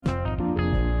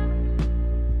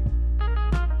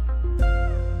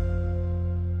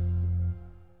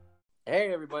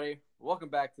Hey everybody, welcome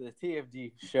back to the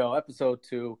TFD Show, episode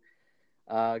 2.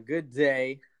 Good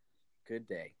day.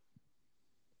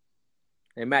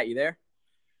 Hey Matt, you there?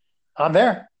 I'm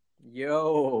there.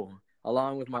 Yo,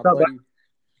 along with my What's up, bud?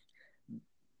 buddy.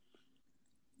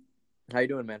 How you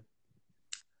doing, man?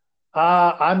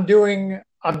 I'm doing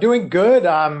good.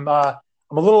 I'm a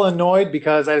little annoyed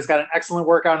because I just got an excellent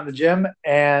workout in the gym,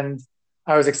 and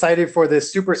I was excited for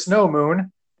this super snow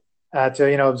moon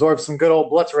to absorb some good old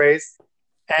Blitz rays,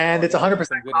 and Oh it's yeah, you got 100%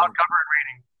 some good cloud energy. cover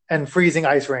and freezing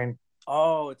ice rain.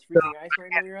 Oh, it's So, freezing ice right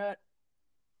where you're at?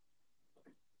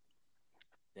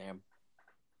 Damn,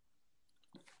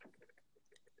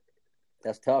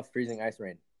 that's tough, freezing ice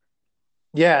rain.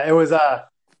 yeah, it was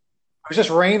just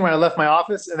rain when I left my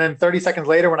office, and then 30 seconds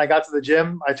later, when I got to the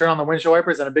gym, I turned on the windshield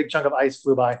wipers, and a big chunk of ice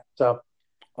flew by. So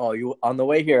Oh, you on the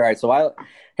way here. All right,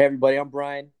 hey everybody, I'm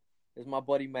Brian. This is my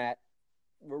buddy Matt.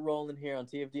 We're rolling here on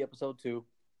TFD episode 2,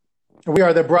 we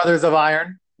are the brothers of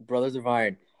iron. Brothers of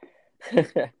Iron.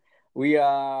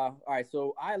 All right,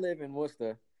 so I live in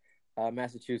Worcester,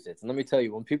 Massachusetts. And let me tell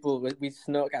you, when we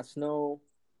got snow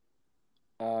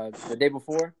the day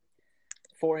before,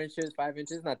 4 inches, 5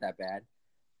 inches, not that bad.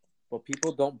 But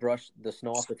people don't brush the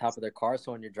snow off the top of their car,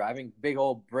 so when you're driving, big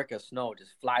old brick of snow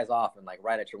just flies off and like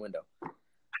right at your window.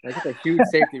 Like it's a huge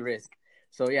safety risk.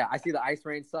 So yeah, I see the ice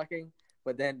rain sucking,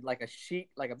 but then like a sheet,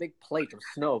 like a big plate of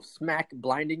snow, smack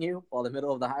blinding you while the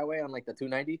middle of the highway on like the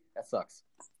 290. That sucks.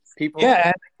 People,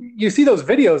 Yeah, and you see those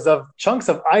videos of chunks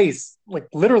of ice like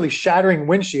literally shattering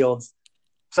windshields.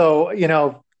 So,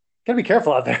 gotta be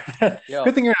careful out there. yo,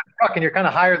 Good thing you're in a truck and you're kind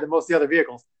of higher than most of the other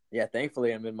vehicles. yeah.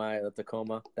 Thankfully, I'm in my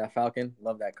Tacoma, that Falcon.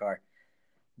 Love that car.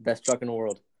 Best truck in the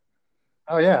world.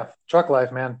 Oh yeah, truck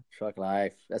life, man. Truck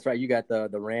life. That's right. You got the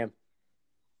Ram.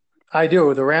 I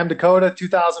do. The Ram Dakota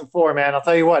 2004, man. I'll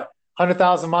tell you what,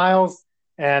 100,000 miles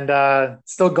and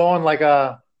still going like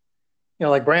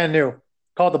brand new.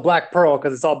 Called the Black Pearl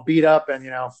because it's all beat up and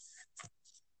don't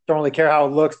really care how it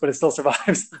looks, but it still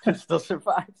survives. Still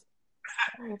survives.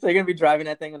 So you're gonna be driving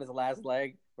that thing on his last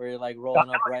leg, where you're like rolling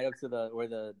up right up to the where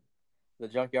the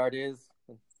junkyard is,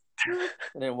 and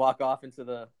then walk off into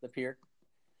the pier.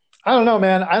 I don't know,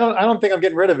 man. I don't think I'm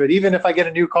getting rid of it. Even if I get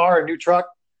a new car, a new truck,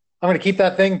 I'm gonna keep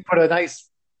that thing, put a nice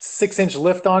 6-inch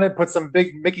lift on it, put some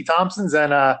big Mickey Thompsons,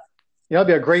 and it'll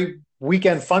be a great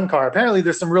weekend fun car. Apparently,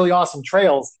 there's some really awesome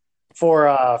trails for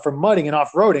mudding and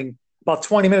off roading about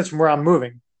 20 minutes from where I'm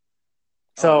moving.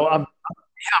 Oh, So really? I'm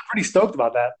pretty stoked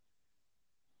about that.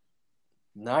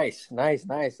 Nice.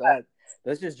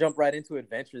 Let's just jump right into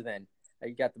adventure then.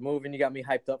 You got the move, and you got me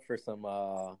hyped up for some.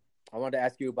 I wanted to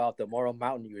ask you about the Morrow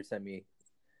Mountain you were sending me.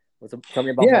 Tell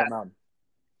me about Yeah, Morrow Mountain.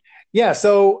 yeah.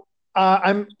 So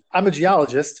I'm a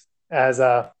geologist, as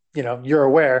you're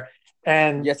aware,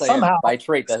 and Yes, I am. somehow By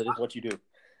trait, that is what you do.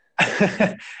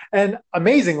 and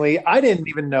amazingly, I didn't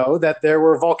even know that there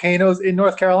were volcanoes in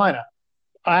North Carolina,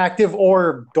 active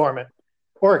or dormant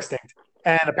or extinct.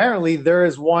 And apparently, there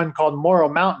is one called Morrow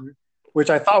Mountain,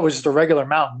 which I thought was just a regular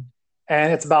mountain.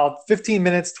 And it's about 15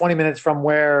 minutes, 20 minutes from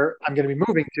where I'm going to be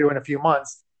moving to in a few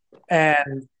months.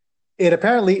 And it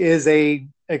apparently is a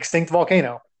extinct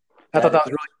volcano. I thought That is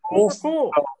that was really cool. super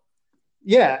cool. So,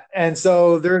 yeah, and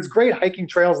so there's great hiking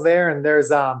trails there, and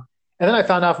and then I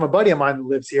found out from a buddy of mine that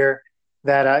lives here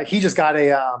that he just got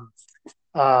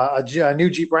a new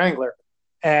Jeep Wrangler,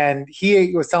 and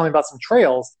he was telling me about some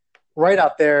trails right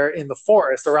out there in the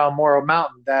forest around Morrow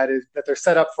Mountain that they're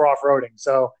set up for off roading.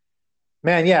 So,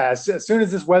 man, yeah, as soon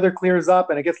as this weather clears up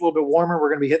and it gets a little bit warmer, we're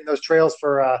going to be hitting those trails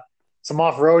for some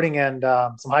off roading and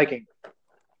some hiking.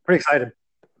 Pretty excited.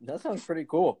 That sounds pretty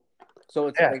cool. So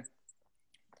it's Yeah. like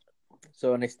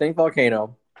an extinct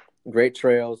volcano, great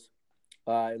trails,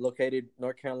 located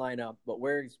North Carolina, but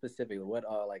where specifically? What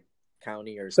like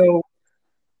county or state?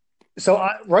 So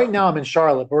right now I'm in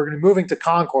Charlotte, but we're going to be moving to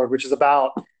Concord, which is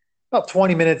about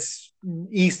 20 minutes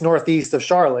east northeast of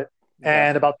Charlotte, Okay.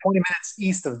 and about 20 minutes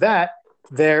east of that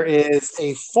there is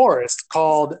a forest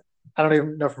called, I don't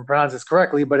even know if I'm pronouncing this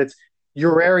correctly, but it's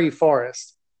Urary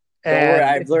Forest, Don't worry, and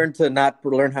I've learned to not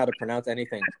learn how to pronounce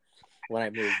anything when I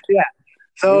moved. yeah,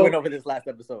 We went so over this last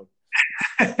episode.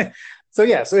 so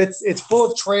it's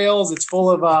full of trails. It's full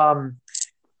of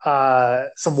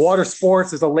some water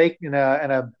sports. There's a lake and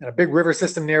a big river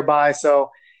system nearby.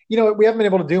 So, we haven't been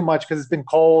able to do much because it's been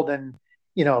cold and,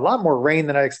 a lot more rain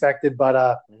than I expected.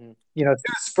 But, Hmm. as soon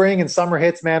as spring and summer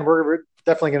hits, man, we're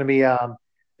definitely going to be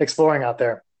exploring out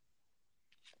there.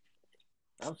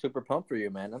 I'm super pumped for you,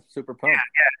 man. I'm super pumped.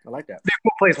 I like that. Be a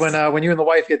cool place when you and the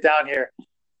wife get down here.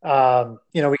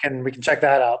 We can check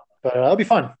that out. But it'll be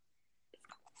fun.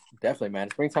 Definitely, man.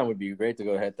 Springtime would be great to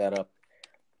go hit that up.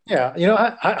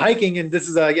 Yeah, hiking, and this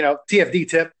is a TFD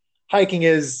tip. Hiking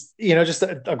is just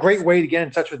a great way to get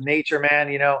in touch with nature,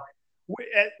 man.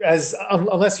 As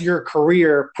unless your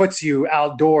career puts you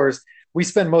outdoors, we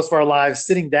spend most of our lives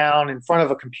sitting down in front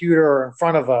of a computer or in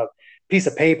front of a piece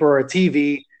of paper or a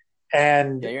TV,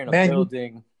 and Yeah, you're in a man,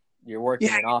 building, you're working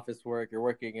yeah, in office work, you're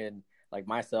working in like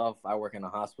myself, I work in a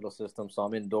hospital system, so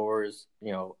I'm indoors,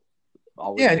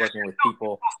 always yeah, working with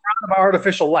people. about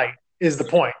artificial light is the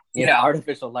point. Yeah,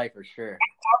 artificial light for sure.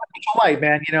 Artificial light,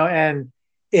 man. And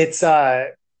it's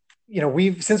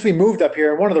we've since we moved up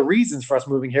here, one of the reasons for us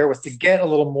moving here was to get a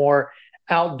little more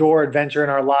outdoor adventure in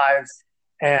our lives,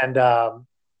 and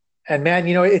man,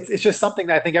 it's just something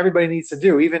that I think everybody needs to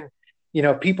do. Even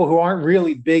people who aren't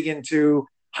really big into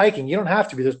hiking, you don't have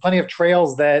to be. There's plenty of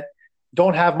trails that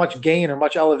don't have much gain or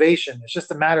much elevation. It's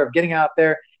just a matter of getting out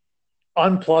there,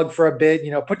 unplug for a bit.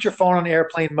 Put your phone on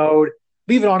airplane mode,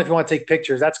 leave it on if you want to take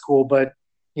pictures. That's cool, but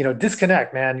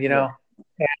disconnect, man. Yeah.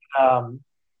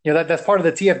 That's part of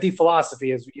the TFD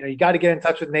philosophy is you got to get in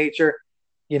touch with nature.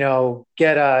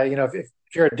 Get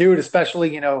if you're a dude, especially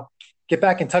get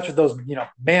back in touch with those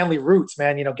manly roots,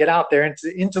 man. Get out there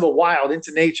into the wild,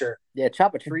 into nature. Yeah,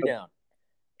 chop a tree down.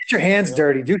 Get your hands You know,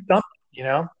 dirty, do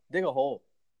something. dig a hole.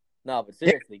 No, but Yeah.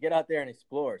 seriously, get out there and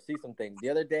explore, see some things. The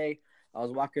other day, I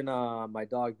was walking my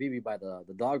dog Bibi by the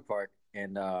dog park,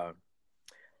 and I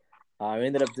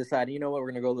ended up deciding, you know what,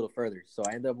 we're gonna go a little further. So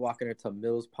I ended up walking her to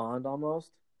Mills Pond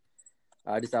almost,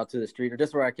 just out to the street, or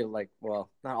just where I could not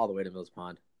all the way to Mills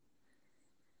Pond.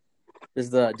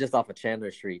 This is just off of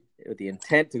Chandler Street with the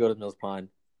intent to go to Mills Pond,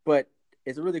 but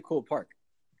it's a really cool park,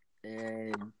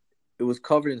 and it was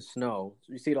covered in snow.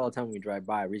 So you see it all the time when we drive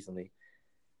by recently.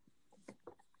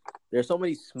 There's so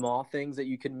many small things that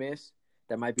you can miss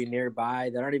that might be nearby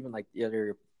that aren't even like the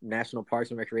other national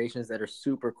parks and recreations that are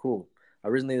super cool.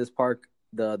 Originally, this park,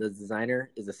 the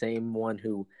designer is the same one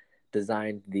who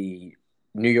designed the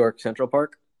New York Central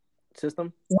Park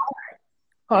system. Oh,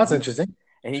 And that's he interesting.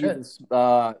 and he Shit. uses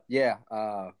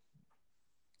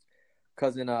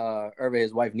cousin Hervé,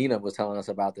 his wife Nina was telling us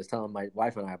about this, telling my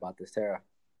wife and I about this, Tara,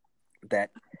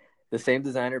 that the same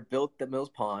designer built the Mills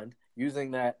Pond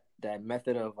using that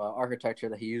method of architecture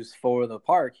that he used for the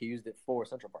park. He used it for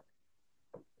Central Park.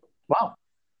 Wow.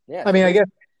 Yeah, I it's mean, I amazing.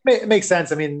 guess it makes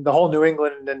sense. I mean, the whole New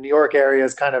England and New York area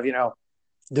is kind of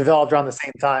developed around the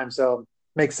same time, so it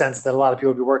makes sense that a lot of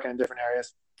people be working in different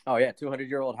areas. Oh yeah,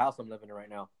 200-year-old house I'm living in right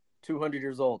now. 200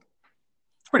 years old.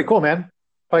 It's pretty cool, man.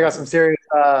 Probably got some serious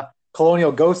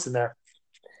colonial ghosts in there.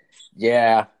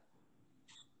 Yeah,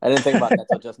 I didn't think about that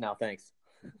till just now. Thanks.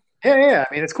 Yeah, yeah.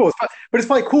 I mean, it's cool. But it's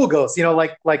probably cool ghosts.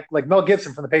 Like Mel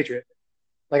Gibson from The Patriot.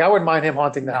 Like I wouldn't mind him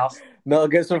haunting the house. Mel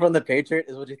Gibson from The Patriot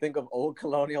is what you think of old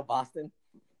colonial Boston.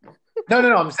 No, no,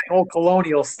 no. I'm saying old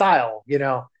colonial style.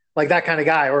 Like that kind of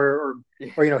guy, or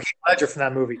Heath Ledger from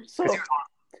that movie. 'Cause he So, was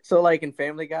so like in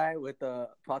Family Guy with the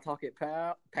Pawtucket Pat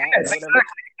or yes, whatever.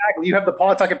 exactly. You have the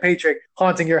Pawtucket Patriot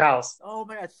haunting your house. Oh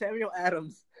my God, Samuel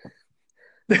Adams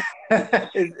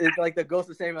is like the ghost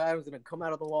of Samuel Adams gonna come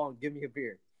out of the wall and give me a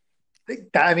beer.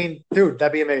 I mean, dude,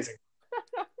 that'd be amazing.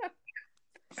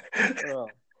 Oh.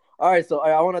 All right, so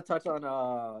I want to touch on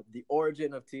the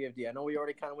origin of TFD. I know we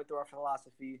already kind of went through our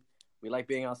philosophy. We like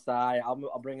being outside.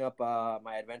 I'll bring up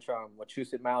my adventure on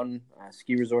Wachusett Mountain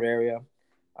ski resort area.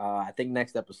 I think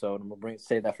next episode, and we'll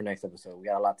save that for next episode. We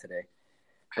got a lot today.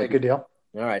 Hey, good deal.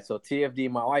 All right, so TFD.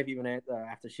 My wife even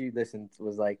after she listened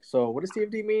was like, "So what does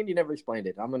TFD mean? You never explained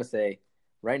it." I'm gonna say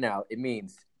right now, it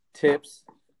means tips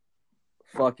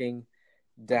fucking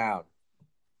down.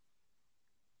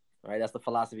 All right, that's the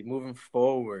philosophy. Moving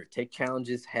forward, take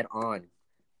challenges head on.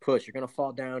 Push. You're gonna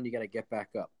fall down. You gotta get back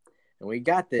up. And we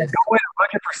got Yeah, this. go in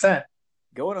 100%.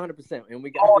 Going 100%. And we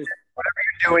got All this in. Whatever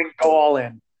you're doing, go all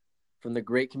in. from the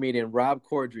great comedian Rob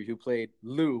Corddry, who played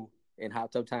Lou in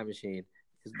Hot Tub Time Machine.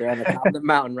 They're on the top of the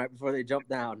mountain right before they jump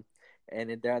down, and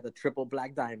they're at the triple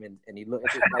black diamond, and he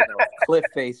looks like a cliff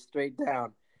face straight down.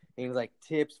 And he was like,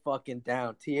 "Tips fucking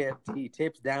down, TFT,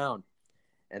 tips down,"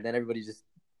 and then everybody just,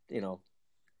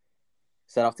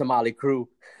 set off to Molly Crew.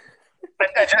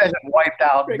 I just wiped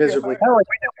out miserably. Kind of like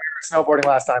we did when we were snowboarding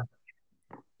last time.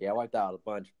 Yeah, I wiped out a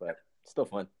bunch, but still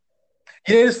fun.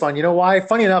 Yeah, it is fun. You know why?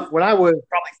 Funny enough, when I was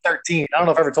probably 13, I don't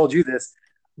know if I ever told you this,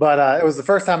 but it was the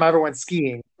first time I ever went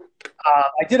skiing.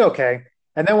 I did okay.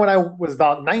 And then when I was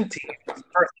about 19, it was the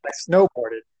first time I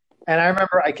snowboarded. And I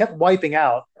remember I kept wiping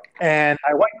out. And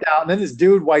I wiped out, and then this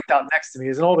dude wiped out next to me.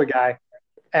 He's an older guy.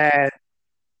 And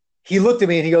he looked at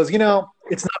me and he goes,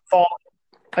 it's not falling.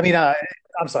 I mean,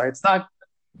 I'm sorry, it's not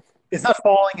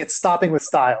falling, it's stopping with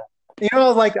style. I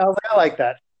was like, I like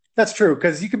that. That's true,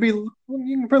 because you can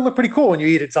look pretty cool when you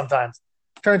eat it sometimes.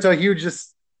 turn into a huge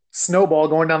just snowball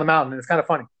going down the mountain. It's kind of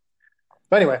funny.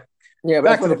 But anyway, Yeah, but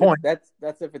back to the point. That's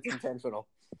if it's intentional.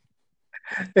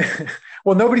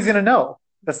 Well, nobody's gonna know.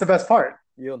 That's the best part.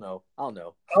 You'll know. I'll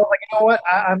know. I was like, you know what?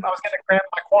 I was gonna cramp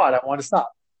my quad. I wanted to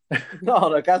stop. No,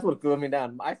 look, that's what threw me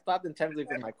down. I stopped intentionally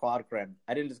because my quad cramped.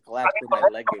 I didn't just collapse because my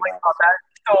leg gave out.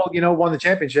 Still, won the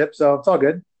championship, so it's all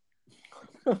good.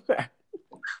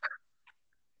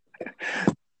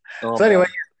 So anyway,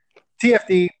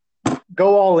 TFD,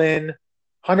 go all in,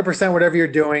 100% whatever you're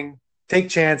doing, take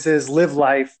chances, live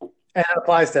life, and it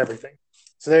applies to everything.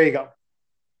 So there you go.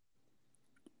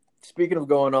 Speaking of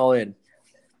going all in,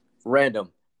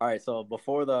 random. All right, so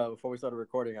before we started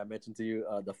recording, I mentioned to you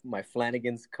my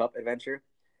Flanagan's Cup adventure.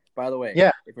 By the way,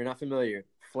 if you're not familiar,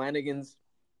 Flanagan's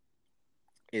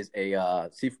is a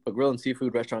grill and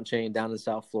seafood restaurant chain down in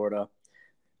South Florida.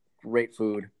 Great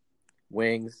food,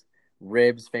 wings,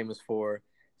 ribs, famous for.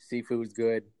 Seafood's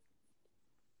good.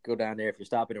 Go down there if you're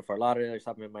stopping in Fort Lauderdale, you're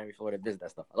stopping in Miami, Florida, visit that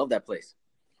stuff. I love that place.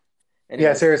 Anyways,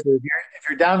 yeah, seriously. If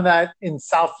you're down in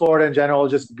South Florida in general,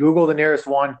 just Google the nearest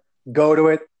one, go to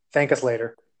it, thank us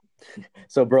later.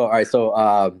 So, bro, all right,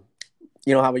 so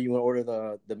you know how when you order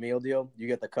the meal deal, you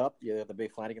get the cup, you get the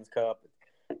big Flanagan's cup.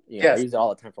 I use it all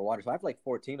the time for water, so I have like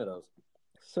 14 of those.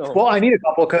 So, well, I need a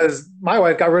couple because my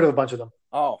wife got rid of a bunch of them.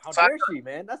 Oh, how dare she,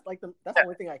 man? That's the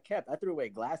only thing I kept. I threw away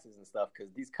glasses and stuff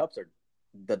because these cups are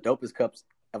the dopest cups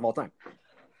of all time.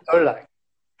 So did I.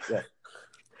 Yeah.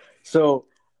 So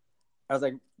I was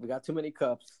like, we got too many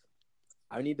cups.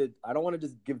 I don't want to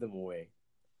just give them away.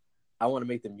 I want to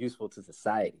make them useful to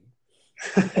society.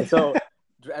 And so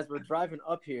as we're driving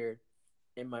up here,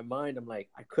 in my mind, I'm like,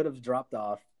 I could have dropped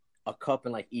off a cup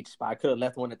in like each spot. I could have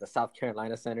left one at the South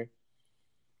Carolina Center,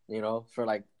 for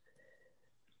like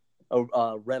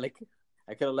a relic.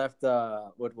 I could have left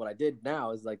what I did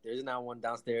now is like there's now one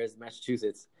downstairs in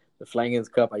Massachusetts, the Flanagan's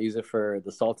Cup. I use it for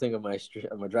the salting of my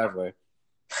driveway.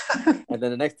 And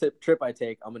then the next trip I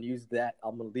take, I'm going to use that.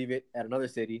 I'm going to leave it at another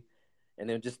city and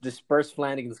then just disperse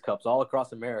Flanagan's Cups all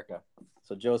across America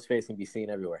so Joe's face can be seen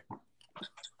everywhere.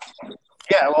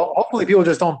 Yeah, well, hopefully people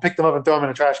just don't pick them up and throw them in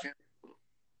a trash can.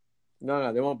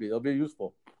 No, they won't be. They'll be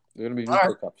useful. They're going to be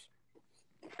useful cups.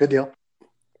 Good deal.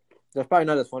 That's probably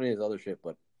not as funny as other shit,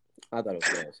 but I thought it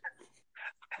was nice.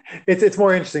 It's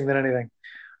more interesting than anything.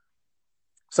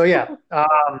 So, yeah. So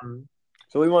what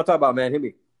do you want to talk about, man? Hit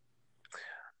me.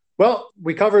 Well,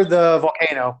 we covered the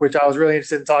volcano, which I was really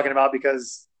interested in talking about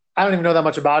because I don't even know that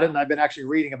much about it, and I've been actually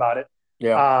reading about it.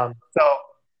 Yeah. So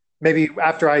maybe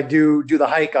after I do the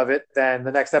hike of it, then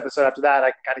the next episode after that,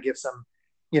 I can kind of give some,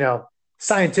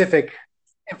 scientific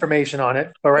information on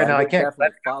it. But right now, I can't.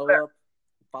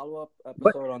 Follow up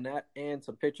episode on that and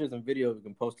some pictures and videos we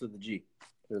can post to the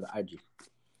IG.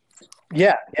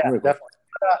 Yeah, definitely.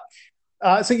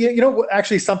 So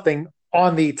actually something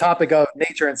on the topic of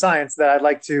nature and science that I'd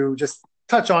like to just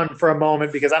touch on for a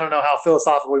moment because I don't know how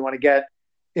philosophical we want to get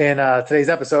in today's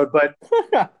episode, but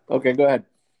okay, go ahead.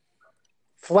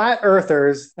 Flat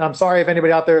earthers, and I'm sorry if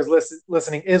anybody out there is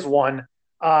listening is one,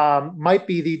 might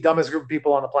be the dumbest group of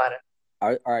people on the planet.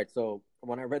 All right, so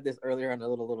when I read this earlier on the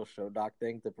little show doc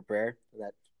thing to prepare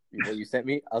that what you sent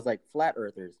me, I was like, flat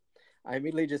earthers. I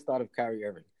immediately just thought of Kyrie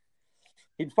Irving.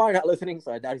 He's probably not listening,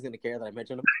 so I doubt he's going to care that I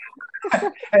mentioned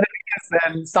him. And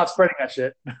then stop spreading that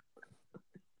shit.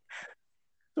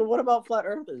 So what about flat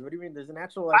earthers? What do you mean? There's an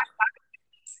actual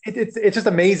It's just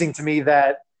amazing to me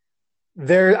that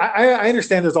I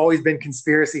understand there's always been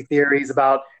conspiracy theories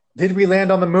about did we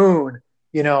land on the moon?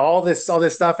 All this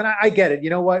stuff, and I get it. You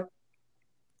know what?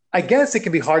 I guess it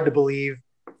can be hard to believe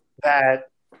that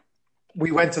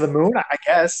we went to the moon. I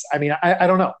guess. I mean, I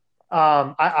don't know.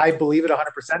 I believe it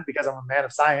 100% because I'm a man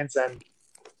of science, and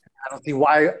I don't see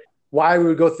why we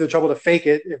would go through the trouble to fake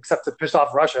it, except to piss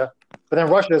off Russia. But then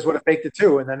Russia would have faked it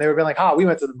too, and then they would have been like, we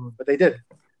went to the moon," but they didn't.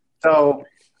 So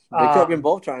they could have been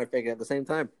both trying to fake it at the same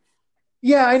time.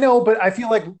 Yeah, I know, but I feel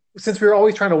like since we were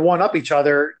always trying to one up each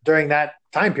other during that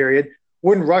time period,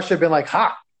 wouldn't Russia have been like,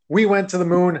 we went to the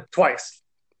moon twice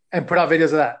and put out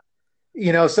videos of that?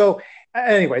 So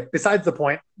anyway, besides the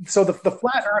point. So the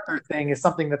flat earther thing is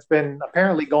something that's been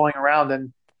apparently going around,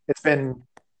 and it's been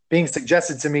being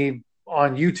suggested to me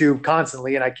on YouTube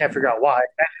constantly, and I can't figure out why,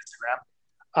 and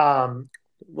Instagram.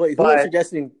 Wait, who is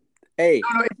suggesting, the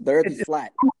earth is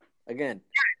flat? Again.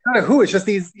 Not who, it's just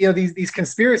these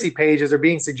conspiracy pages are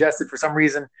being suggested for some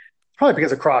reason. It's probably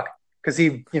because of Croc, because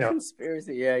he,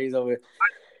 Conspiracy, yeah, he's over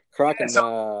Croc and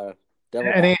Devil.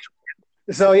 And Angel.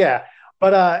 So, yeah.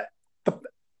 But,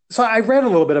 so I read a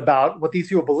little bit about what these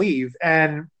people believe,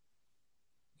 and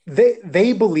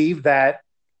they believe that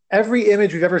every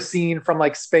image we've ever seen from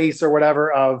like space or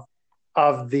whatever of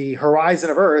of the horizon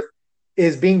of Earth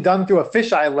is being done through a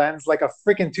fisheye lens, like a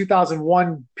freaking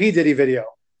 2001 P Diddy video,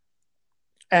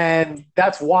 and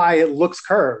that's why it looks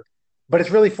curved, but it's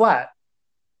really flat.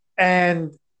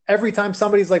 And every time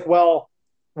somebody's like, "Well,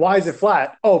 why is it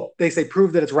flat?" Oh, they say,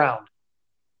 "Prove that it's round."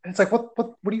 And it's like, what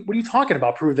are you talking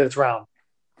about? Prove that it's round,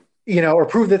 or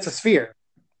prove that it's a sphere.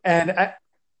 And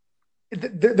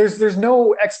there's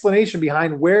no explanation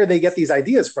behind where they get these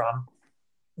ideas from,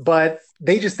 but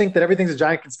they just think that everything's a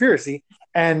giant conspiracy.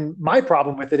 And my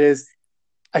problem with it is,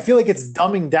 I feel like it's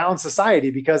dumbing down society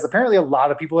because apparently a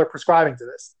lot of people are prescribing to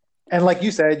this. And like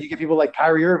you said, you get people like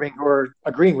Kyrie Irving who are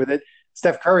agreeing with it.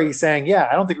 Steph Curry saying, "Yeah,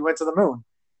 I don't think we went to the moon."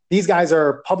 These guys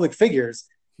are public figures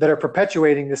that are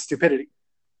perpetuating this stupidity.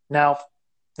 Now,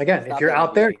 again, if you're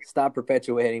out there, stop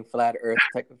perpetuating flat Earth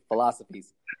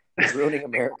philosophies. It's ruining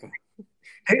America.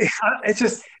 It's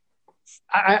just,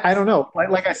 I don't know.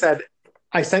 Like I said,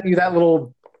 I sent you that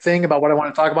little thing about what I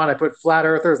want to talk about. And I put flat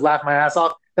earthers, laugh my ass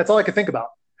off. That's all I could think about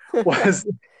was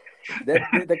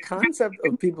the concept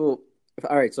of people.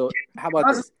 All right, so how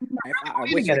about this?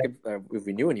 I wish I could, if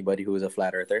we knew anybody who was a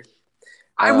flat earther.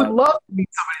 I would love to meet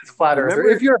somebody who's a flat earther.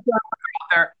 If you're a flat earther out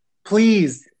there,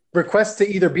 please request to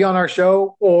either be on our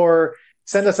show or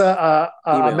send us a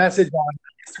message on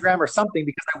Instagram or something,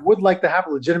 because I would like to have a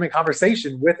legitimate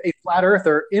conversation with a flat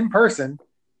earther in person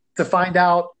to find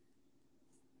out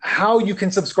how you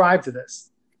can subscribe to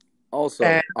this.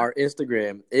 Also, our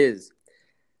Instagram is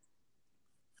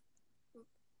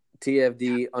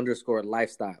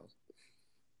TFD_lifestyle.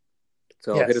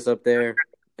 So hit us up there,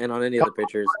 and on any other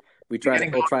pictures, we'll try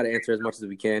to answer as much as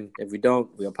we can. If we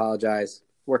don't, we apologize.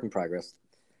 Work in progress.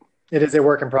 It is a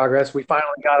work in progress. We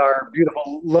finally got our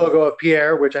beautiful logo of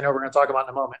Pierre, which I know we're going to talk about in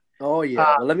a moment. Oh,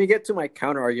 yeah. Well, let me get to my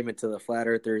counter argument to the flat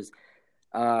earthers.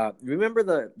 Remember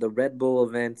the Red Bull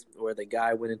event where the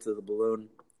guy went into the balloon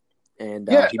and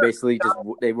he basically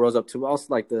they rose up to us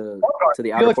like to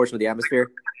the outer portion of the atmosphere?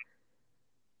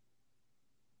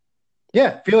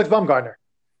 Yeah, Felix Baumgartner.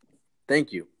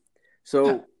 Thank you.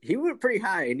 So he went pretty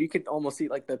high, and you can almost see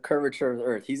like the curvature of the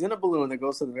Earth. He's in a balloon that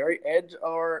goes to the very edge of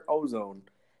our ozone,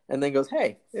 and then goes,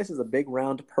 "Hey, this is a big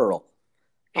round pearl."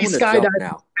 He's skydiving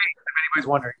now. If anybody's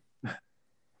wondering.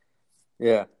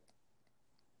 Yeah.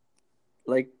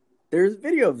 Like, there's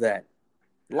video of that.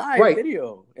 Live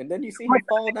video. And then you see him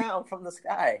fall down from the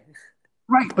sky.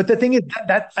 Right. But the thing is,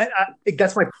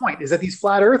 that's my point, is that these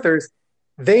flat earthers,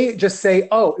 they just say,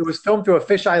 "Oh, it was filmed through a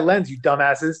fisheye lens, you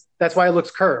dumbasses. That's why it looks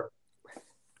curved."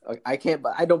 I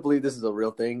don't believe this is a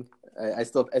real thing.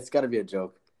 It's got to be a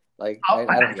joke. Like, I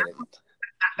don't get it.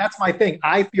 That's my thing.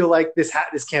 I feel like this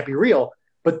can't be real.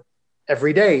 But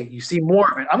every day you see more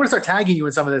of it. I'm going to start tagging you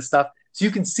in some of this stuff so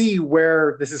you can see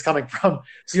where this is coming from.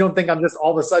 So you don't think I'm just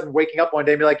all of a sudden waking up one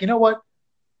day and be like, "You know what?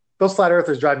 Those flat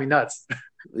earthers drive me nuts."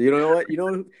 You know what?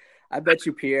 I bet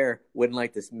you Pierre wouldn't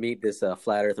like to meet this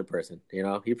flat earther person. He'd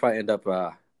probably end up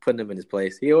putting him in his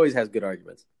place. He always has good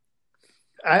arguments.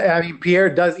 I mean, Pierre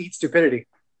does eat stupidity.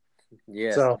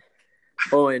 Yeah. So.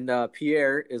 Oh, and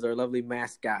Pierre is our lovely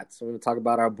mascot. So we're going to talk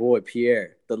about our boy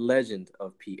Pierre, the legend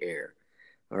of Pierre.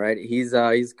 All right, he's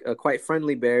a quite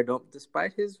friendly bear.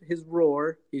 Despite his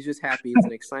roar, he's just happy. It's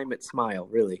an excitement smile,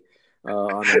 really,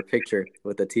 on our picture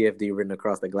with the TFD written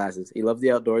across the glasses. He loves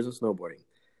the outdoors and snowboarding.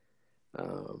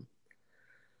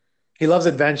 He loves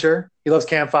adventure. He loves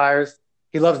campfires.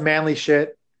 He loves manly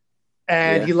shit,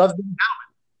 and he loves being down.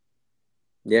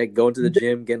 Yeah, going to the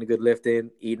gym, getting a good lift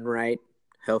in, eating right,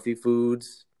 healthy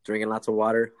foods, drinking lots of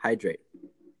water, hydrate.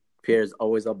 Pierre's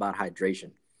always about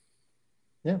hydration.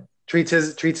 Yeah. Treats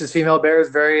his female bears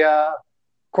very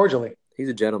cordially. He's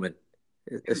a gentleman.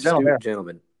 Astute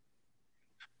gentleman.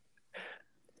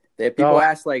 People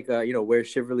ask, like, where's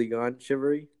Chivalry gone?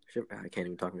 Chivalry? I can't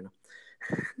even talk right now.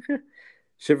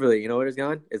 Chivalry, you know where it's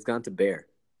gone? It's gone to Bear.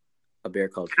 A bear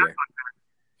called Pierre.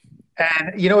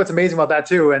 And what's amazing about that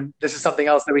too, and this is something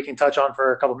else that we can touch on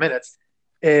for a couple minutes,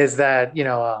 is that we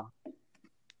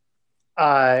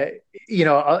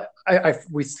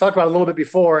talked about a little bit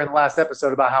before in the last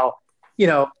episode about how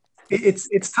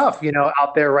it's tough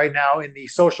out there right now in the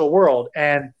social world,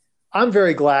 and I'm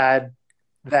very glad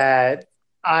that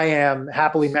I am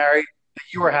happily married,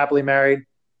 that you are happily married,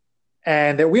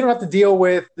 and that we don't have to deal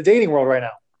with the dating world right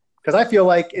now, because I feel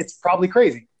like it's probably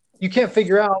crazy. You can't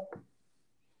figure out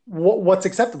what's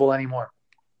acceptable anymore,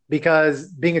 because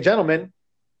being a gentleman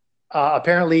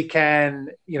apparently can,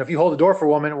 if you hold the door for a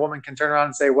woman can turn around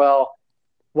and say, "Well,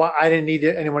 I didn't need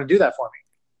anyone to do that for me."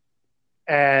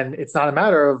 And it's not a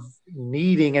matter of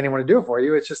needing anyone to do it for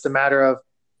you. It's just a matter of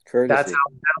courtesy. That's how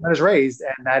a gentleman is raised,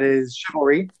 and that is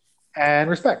chivalry and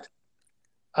respect.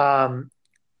 And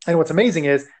what's amazing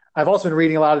is I've also been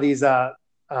reading a lot of these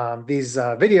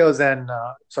videos and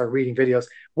reading videos,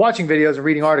 watching videos, and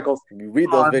reading articles You read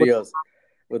those on videos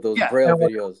with those yeah, Braille and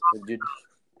videos.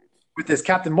 with this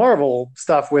Captain Marvel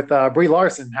stuff with Brie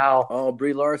Larson. How Oh,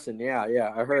 Brie Larson. Yeah, yeah.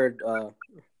 I heard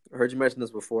you mention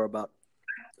this before about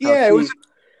how yeah, it was she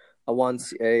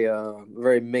wants a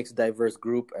very mixed, diverse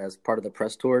group as part of the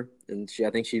press tour, and I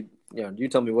think she, you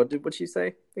tell me what she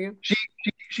say again?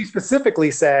 she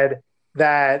specifically said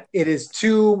that it is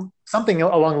too something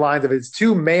along the lines of it's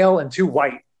too male and too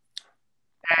white,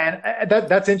 and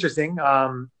that's interesting.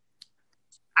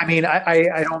 I mean,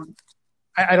 I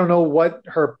don't know what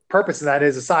her purpose in that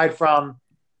is aside from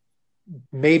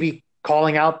maybe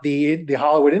calling out the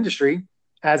Hollywood industry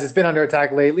as it's been under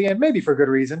attack lately, and maybe for good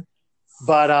reason.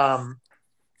 But how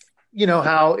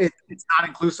it's not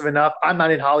inclusive enough. I'm not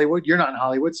in Hollywood. You're not in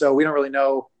Hollywood, so we don't really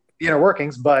know the inner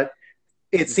workings. But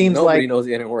it seems Nobody like, knows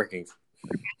the inner workings.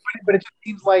 but it just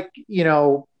seems like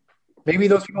maybe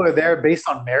those people are there based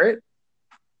on merit.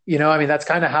 I mean, that's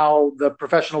kind of how the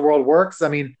professional world works. I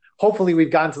mean, hopefully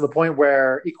we've gotten to the point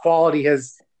where equality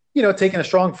has, taken a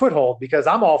strong foothold because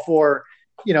I'm all for,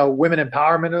 women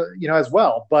empowerment, as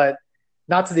well, but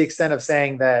not to the extent of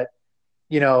saying that,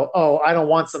 oh, I don't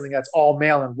want something that's all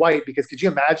male and white because could you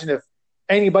imagine if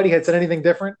anybody had said anything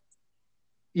different,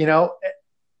 you know,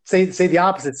 say the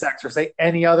opposite sex or say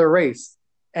any other race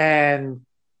and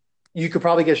you could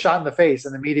probably get shot in the face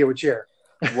and the media would cheer.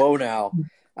 Whoa, now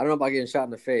I don't know about getting shot in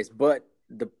the face, but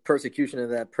the persecution of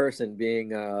that person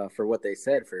being for what they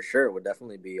said for sure would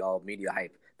definitely be all media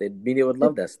hype. The media would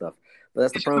love that stuff. But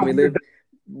that's the problem we live.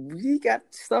 We got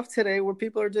stuff today where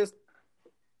people are just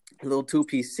a little too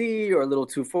PC or a little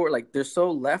too forward. Like they're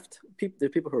so left.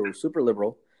 There's people who are super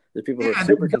liberal. There's people who are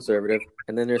super conservative,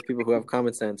 and then there's people who have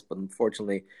common sense. But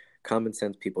unfortunately, common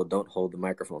sense people don't hold the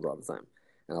microphones all the time,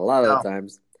 and a lot of the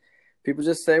times, people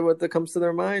just say what comes to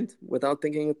their mind without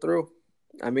thinking it through.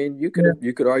 I mean, you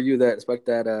could argue that, expect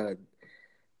that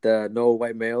the no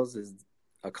white males is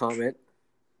a comment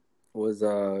was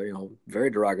very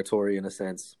derogatory in a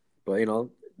sense, but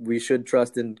we should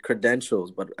trust in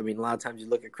credentials. But I mean, a lot of times you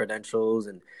look at credentials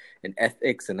and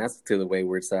ethics, and that's to the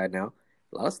wayward side now.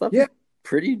 A lot of stuff is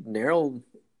pretty narrow.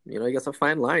 You got a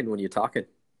fine line when you're talking.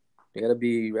 You got to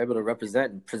be able to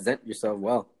represent and present yourself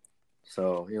well.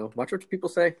 So watch what people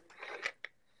say.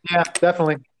 Yeah,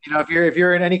 definitely. If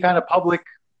you're in any kind of public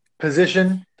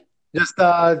position, just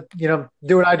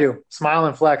do what I do. Smile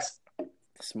and flex.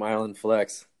 Smile and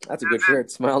flex. That's a good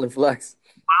shirt. Smile and flex.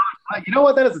 You know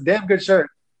what? That is a damn good shirt.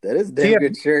 That is a damn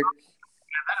good shirt.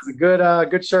 That is a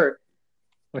good shirt.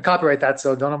 I'm gonna copyright that,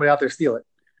 so don't nobody out there steal it.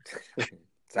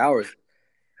 It's ours.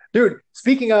 Dude,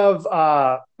 speaking of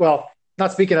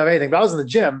not speaking of anything, but I was in the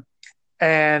gym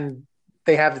and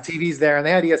they have the TVs there and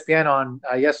they had ESPN on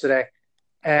yesterday.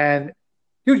 And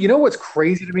dude, you know what's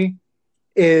crazy to me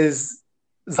is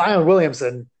Zion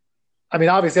Williamson. I mean,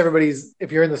 obviously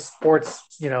if you're in the sports,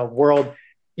 world,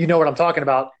 you know what I'm talking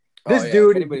about. This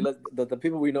dude, the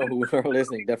people we know who are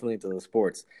listening definitely into the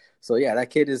sports. So yeah, that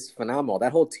kid is phenomenal.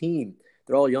 That whole team,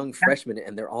 they're all young freshmen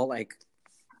and they're all like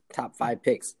top 5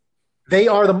 picks. They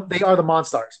are the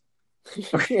Monstars.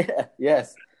 Yeah,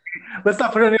 yes. Let's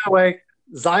not put it any other way.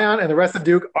 Zion and the rest of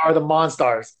Duke are the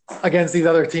Monstars against these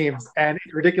other teams, and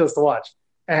it's ridiculous to watch.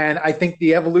 And I think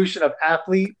the evolution of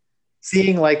athlete,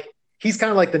 seeing like he's kind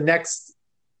of like the next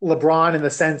LeBron in the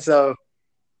sense of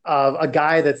a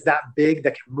guy that's that big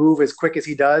that can move as quick as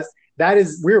he does.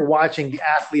 We're watching the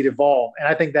athlete evolve, and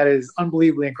I think that is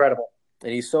unbelievably incredible.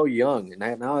 And he's so young,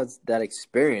 and now it's that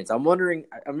experience. I'm wondering,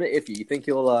 if you think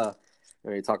he'll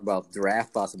when you talk about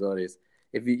draft possibilities,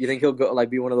 if you think he'll go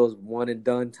be one of those one and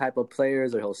done type of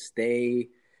players, or he'll stay,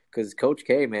 because Coach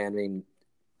K, man, I mean,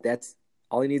 that's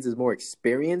all he needs is more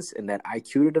experience and that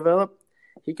IQ to develop.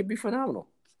 He could be phenomenal.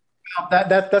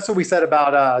 That's what we said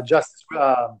about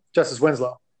Justice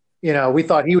Winslow. We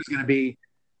thought he was going to be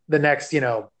the next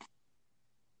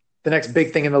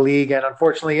big thing in the league, and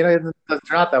unfortunately, it doesn't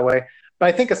turn out that way. But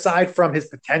I think aside from his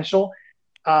potential,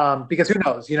 because who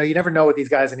knows? You never know with these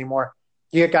guys anymore.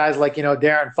 You get guys like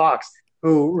Darren Fox,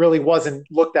 who really wasn't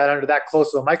looked at under that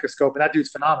close of a microscope, and that dude's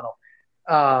phenomenal.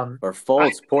 Or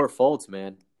Fultz, poor Fultz,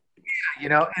 man.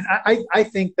 And I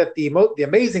think that the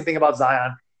amazing thing about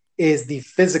Zion is the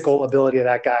physical ability of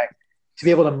that guy to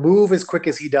be able to move as quick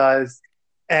as he does,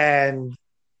 and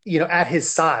at his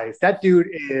size, that dude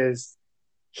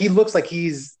he looks like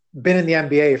he's been in the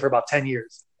NBA for about 10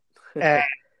 years, and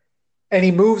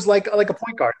he moves like a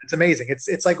point guard. It's amazing.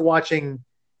 It's like watching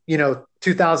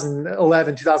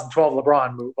 2011, 2012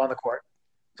 LeBron move on the court.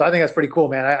 So I think that's pretty cool,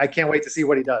 man. I can't wait to see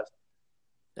what he does.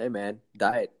 Hey, man,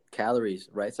 diet, calories,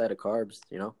 right side of carbs,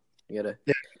 You gotta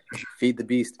Yeah. feed the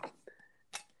beast.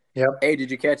 Yep. Hey, did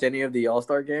you catch any of the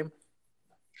All-Star game?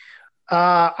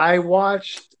 I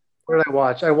watched. What did I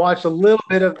watch? I watched a little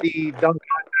bit of the dunk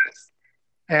contest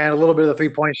and a little bit of the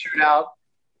 3-point shootout.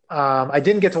 I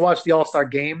didn't get to watch the All Star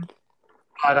game,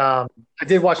 but I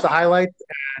did watch the highlights.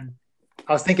 And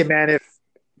I was thinking, man, if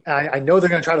I know they're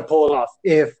going to try to pull it off,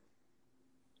 if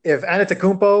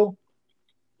Antetokounmpo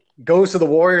goes to the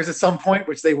Warriors at some point,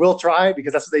 which they will try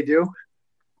because that's what they do,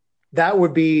 that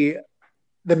would be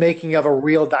the making of a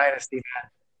real dynasty, man.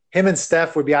 Him and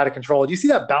Steph would be out of control. Do you see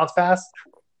that bounce pass?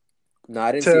 No,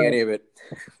 I didn't see any of it.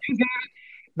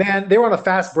 Man, they were on a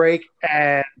fast break,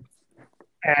 and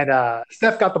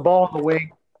Steph got the ball on the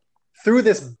wing, threw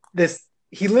this.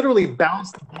 He literally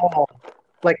bounced the ball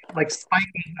like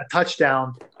spiking a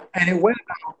touchdown, and it went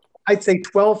about, I'd say,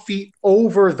 12 feet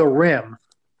over the rim.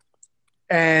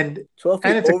 And 12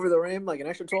 feet over the rim, like an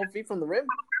extra 12 feet from the rim?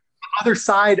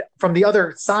 From the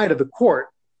other side of the court.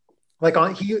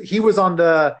 Like he was on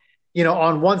the,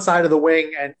 on one side of the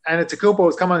wing, and Antetokounmpo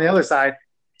was coming on the other side.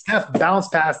 Steph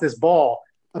bounced past this ball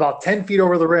about 10 feet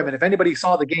over the rim. And if anybody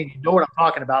saw the game, you know what I'm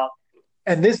talking about.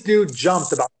 And this dude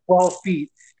jumped about 12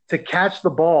 feet to catch the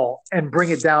ball and bring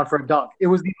it down for a dunk. It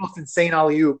was the most insane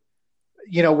alley-oop,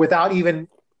 without even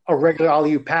a regular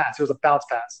alley-oop pass. It was a bounce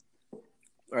pass.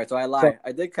 All right, so I lied.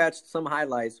 I did catch some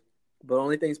highlights, but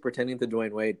only things pertaining to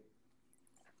Dwayne Wade.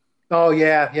 Oh,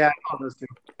 yeah, I saw those two.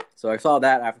 So I saw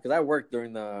that after, because I worked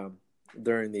during the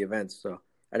events, so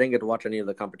I didn't get to watch any of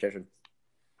the competition.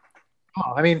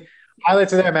 Oh, I mean,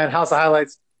 highlights are there, man. House of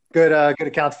Highlights. Good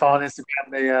account to follow on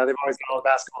Instagram. They've always got all the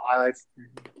basketball highlights.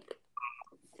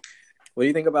 What do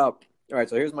you think about? All right,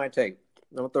 so here's my take.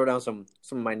 I'm gonna throw down some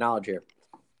of my knowledge here.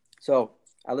 So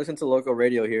I listen to local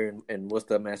radio here in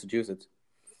Worcester, Massachusetts.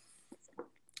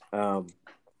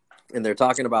 And they're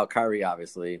talking about Kyrie.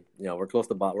 Obviously, we're close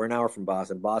to Boston. We're an hour from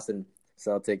Boston. Boston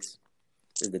Celtics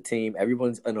is the team.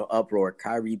 Everyone's in an uproar.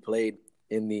 Kyrie played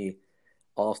in the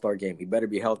All-Star game. He better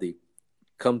be healthy.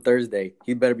 Come Thursday,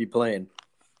 he better be playing.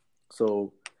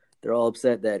 So they're all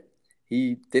upset that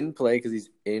he didn't play because he's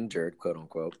injured, quote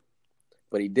unquote.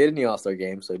 But he did in the All-Star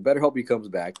game, so he better hope he comes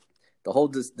back. The whole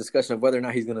discussion of whether or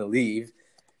not he's going to leave,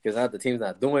 because now the team's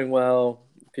not doing well,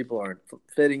 people aren't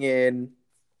fitting in,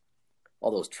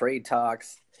 all those trade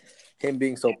talks, him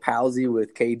being so palsy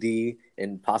with KD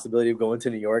and possibility of going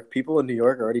to New York. People in New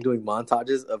York are already doing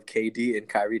montages of KD and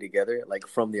Kyrie together, like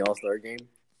from the All-Star game.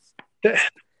 They're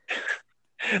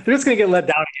just going to get let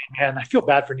down again, man. I feel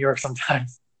bad for New York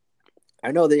sometimes.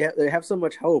 I know they have so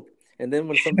much hope. And then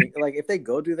when something like if they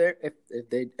go do there, if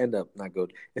they end up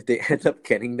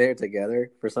getting there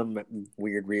together for some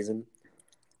weird reason,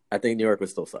 I think New York would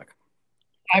still suck.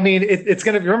 I mean, it's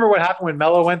gonna. Remember what happened when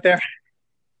Melo went there?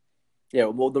 Yeah,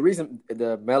 well, the reason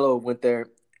the Melo went there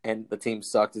and the team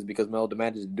sucked is because Melo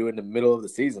demanded to do it in the middle of the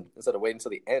season instead of waiting until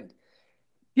the end.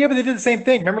 Yeah, but they did the same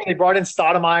thing. Remember they brought in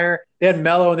Stoudemire, they had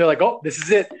Melo, and they're like, "Oh, this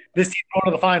is it. This team's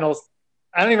going to the finals."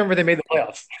 I don't even remember they made the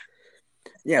playoffs.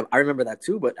 Yeah, I remember that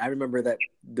too, but I remember that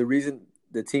the reason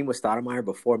the team was Stoudemire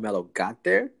before Melo got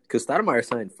there, because Stoudemire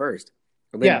signed first.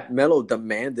 And then Melo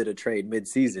demanded a trade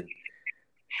mid-season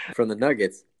from the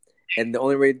Nuggets. And the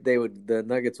only way the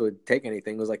Nuggets would take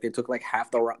anything was like they took like half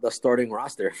the starting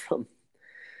roster from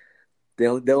the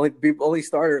only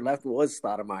starter left was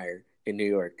Stoudemire in New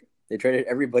York. They traded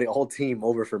everybody, whole team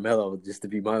over for Melo just to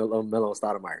be Melo and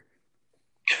Stoudemire.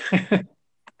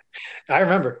 I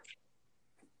remember.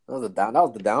 That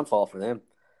was the downfall for them.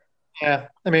 Yeah,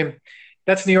 I mean,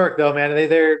 that's New York, though, man.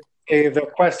 Their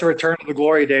quest to return to the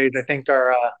glory days, I think,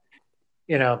 are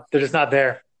they're just not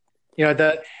there.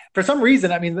 For some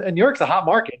reason, I mean, New York's a hot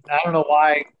market. I don't know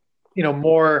why,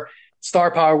 more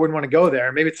star power wouldn't want to go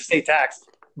there. Maybe it's a state tax,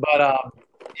 but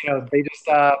they just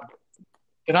they're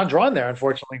not drawn there,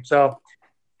 unfortunately. So,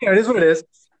 it is what it is.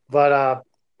 But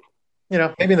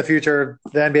maybe in the future,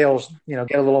 the NBA will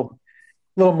get a little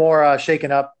more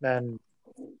shaken up and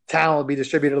talent will be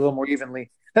distributed a little more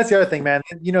evenly. That's the other thing, man.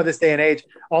 This day and age,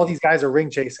 all these guys are ring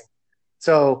chasing.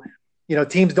 So,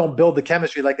 teams don't build the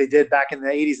chemistry like they did back in the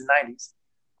 80s and 90s.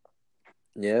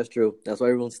 Yeah, that's true. That's why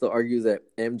everyone still argues that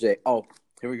MJ. Oh,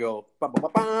 here we go.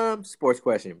 Sports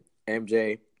question.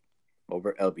 MJ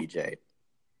over LBJ.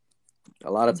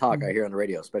 A lot of talk I hear on the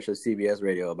radio, especially CBS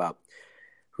radio, about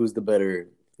who's the better,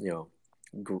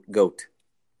 GOAT.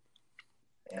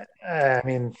 I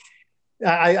mean,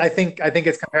 I think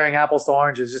it's comparing apples to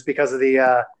oranges just because of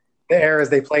the eras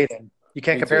they played in. You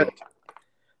can't compare them.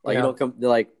 Like you don't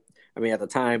at the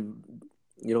time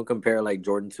you don't compare like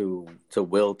Jordan to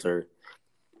Wilt or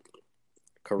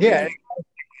Kareem. Yeah,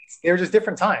 they were just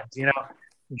different times. Jordan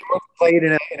played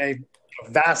in a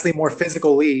vastly more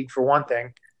physical league for one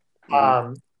thing.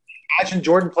 Mm-hmm. Imagine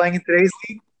Jordan playing in today's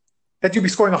league. That dude be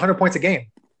scoring 100 points a game.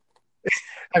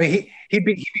 I mean, he'd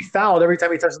be fouled every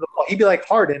time he touches the ball. He'd be like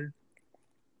Harden,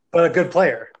 but a good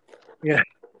player. You know,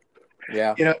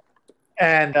 Yeah. you know,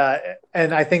 and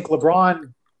I think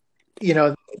LeBron, not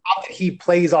that he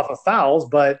plays off of fouls,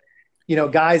 but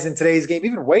guys in today's game,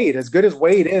 even Wade, as good as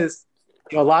Wade is,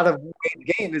 a lot of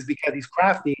Wade's game is because he's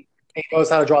crafty and he knows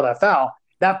how to draw that foul.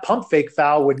 That pump fake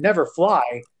foul would never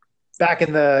fly back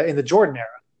in the Jordan era.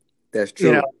 That's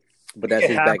true. But that's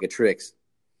his bag of tricks.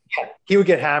 Yeah, he would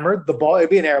get hammered. The ball, it'd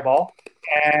be an air ball,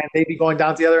 and they'd be going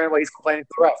down to the other end while he's complaining to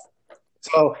the ref.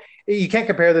 So you can't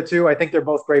compare the two. I think they're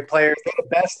both great players. They're the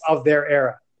best of their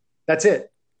era. That's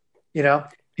it. You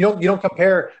don't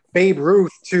compare Babe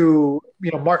Ruth to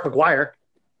Mark McGuire.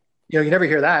 You never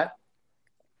hear that.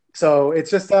 So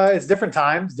it's just it's different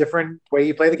times, different way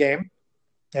you play the game,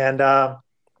 and yeah,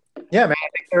 man,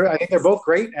 I think they're both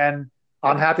great, and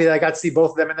I'm happy that I got to see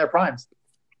both of them in their primes.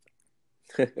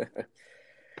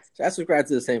 So I subscribe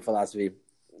to the same philosophy.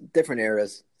 Different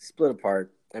eras, split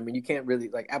apart. I mean, you can't really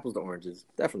like apples to oranges.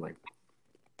 Definitely.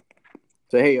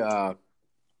 So hey, I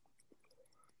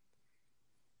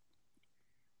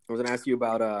was gonna ask you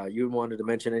about you wanted to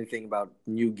mention anything about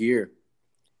new gear.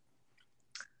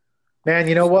 Man,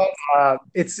 you know what?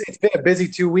 It's been a busy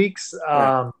 2 weeks. We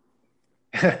bought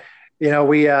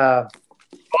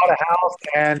a house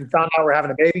and found out we're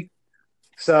having a baby.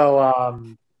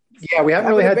 So yeah, we haven't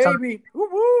really had time.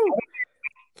 Woo-hoo!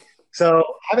 So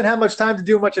haven't had much time to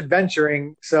do much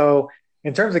adventuring. So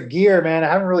in terms of gear, man, I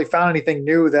haven't really found anything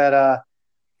new that I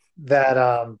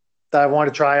want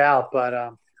to try out.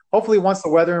 But hopefully, once the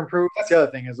weather improves, that's the other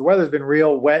thing is the weather's been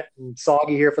real wet and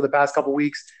soggy here for the past couple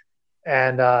weeks,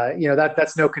 and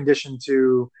that's no condition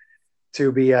to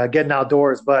be getting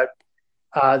outdoors. But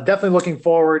definitely looking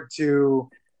forward to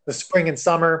the spring and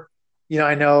summer.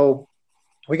 I know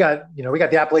we got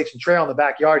the Appalachian Trail in the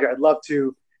backyard. I'd love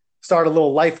to start a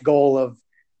little life goal of,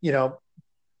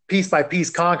 piece by piece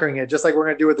conquering it, just like we're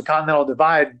going to do with the Continental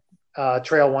Divide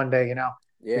Trail one day. Yeah.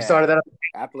 We started that.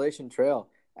 Appalachian Trail.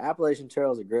 Appalachian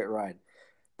Trail is a great ride.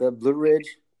 The Blue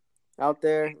Ridge out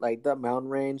there, like that mountain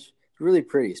range, it's really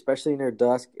pretty, especially near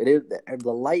dusk. It is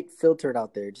the light filtered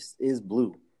out there just is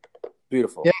blue.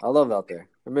 Beautiful. Yeah. I love it out there.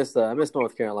 I miss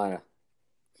North Carolina.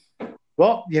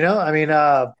 Well, I mean,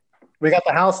 we got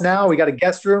the house now. We got a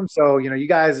guest room, so you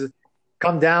guys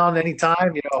come down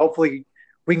anytime. Hopefully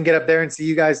we can get up there and see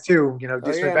you guys too.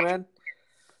 Man.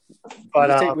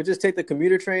 But we just take the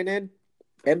commuter train in.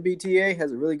 MBTA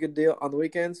has a really good deal on the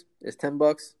weekends. It's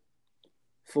 $10.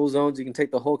 Full zones. You can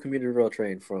take the whole commuter rail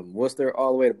train from Worcester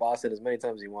all the way to Boston as many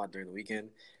times as you want during the weekend.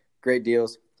 Great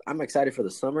deals. I'm excited for the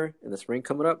summer and the spring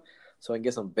coming up, so I can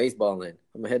get some baseball in.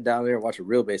 I'm gonna head down there and watch a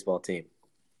real baseball team.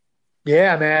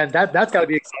 Yeah, man, that's got to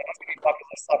be exciting. That's gonna be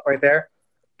popular stuff right there.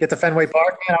 Get to Fenway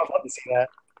Park, man. I would love to see that.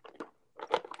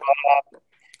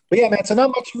 But yeah, man. So not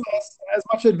much as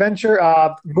much adventure.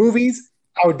 Movies,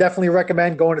 I would definitely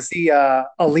recommend going to see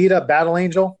Alita: Battle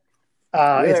Angel.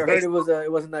 I heard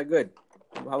it wasn't that good.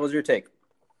 How was your take?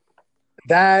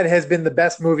 That has been the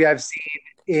best movie I've seen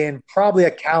in probably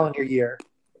a calendar year.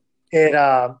 It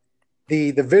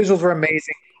the visuals were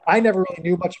amazing. I never really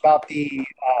knew much about the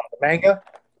manga,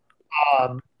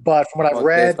 but from what I've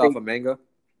read, based off a manga.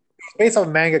 Based off a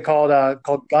manga called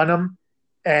Gundam,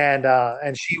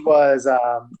 and she was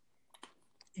a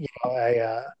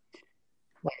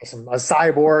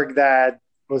cyborg that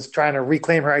was trying to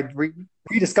reclaim her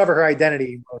rediscover her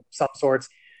identity of some sorts.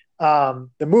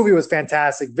 The movie was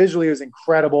fantastic. Visually, it was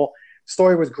incredible.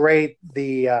 Story was great.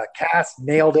 The cast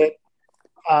nailed it.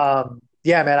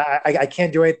 Yeah, man, I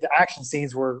can't do anything. The action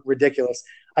scenes were ridiculous.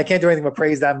 I can't do anything but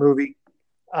praise that movie.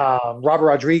 Robert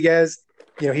Rodriguez,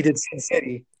 he did Sin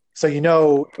City, so it was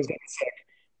going to be sick.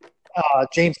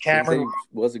 James Cameron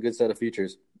was a good set of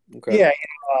features. Okay. Yeah,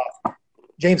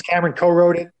 James Cameron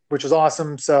co-wrote it, which was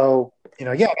awesome. So, yeah,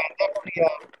 man, definitely go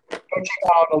check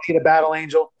out Alita: Battle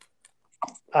Angel.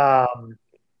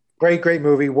 Great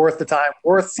movie, worth the time,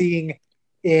 worth seeing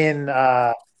in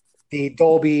the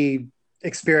Dolby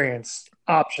experience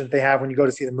option they have when you go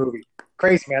to see the movie.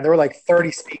 Crazy, man. There were like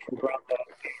 30 speakers around the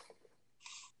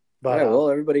but well,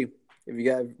 everybody, if you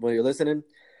guys, when you're listening,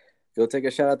 go take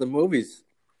a shot at the movies.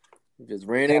 If it's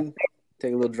raining,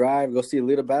 take a little drive, go see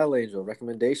Alita: Battle Angel.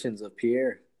 Recommendations of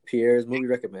Pierre's movie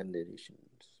recommendations.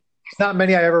 There's not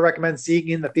many I ever recommend seeing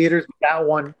in the theaters, but that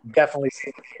one definitely see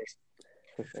in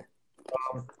the theaters.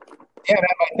 Yeah, man,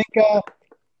 I think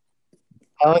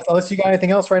unless you got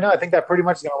anything else right now, I think that pretty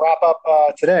much is going to wrap up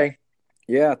today.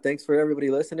 Yeah, thanks for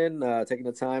everybody listening, taking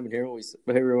the time and hearing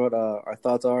what our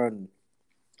thoughts are on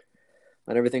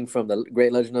on everything from the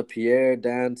Great Legend of Pierre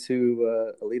down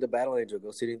to Alita Battle Angel.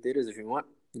 Go see it in theaters if you want.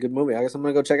 Good movie. I guess I'm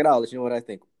gonna go check it out. Let you know what I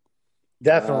think.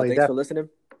 Definitely, Thanks for definitely. listening.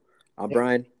 I'm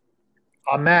Brian.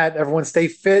 I'm Matt. Everyone stay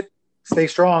fit, stay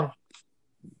strong.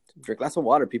 Drink lots of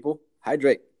water, people.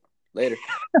 Hydrate. Later.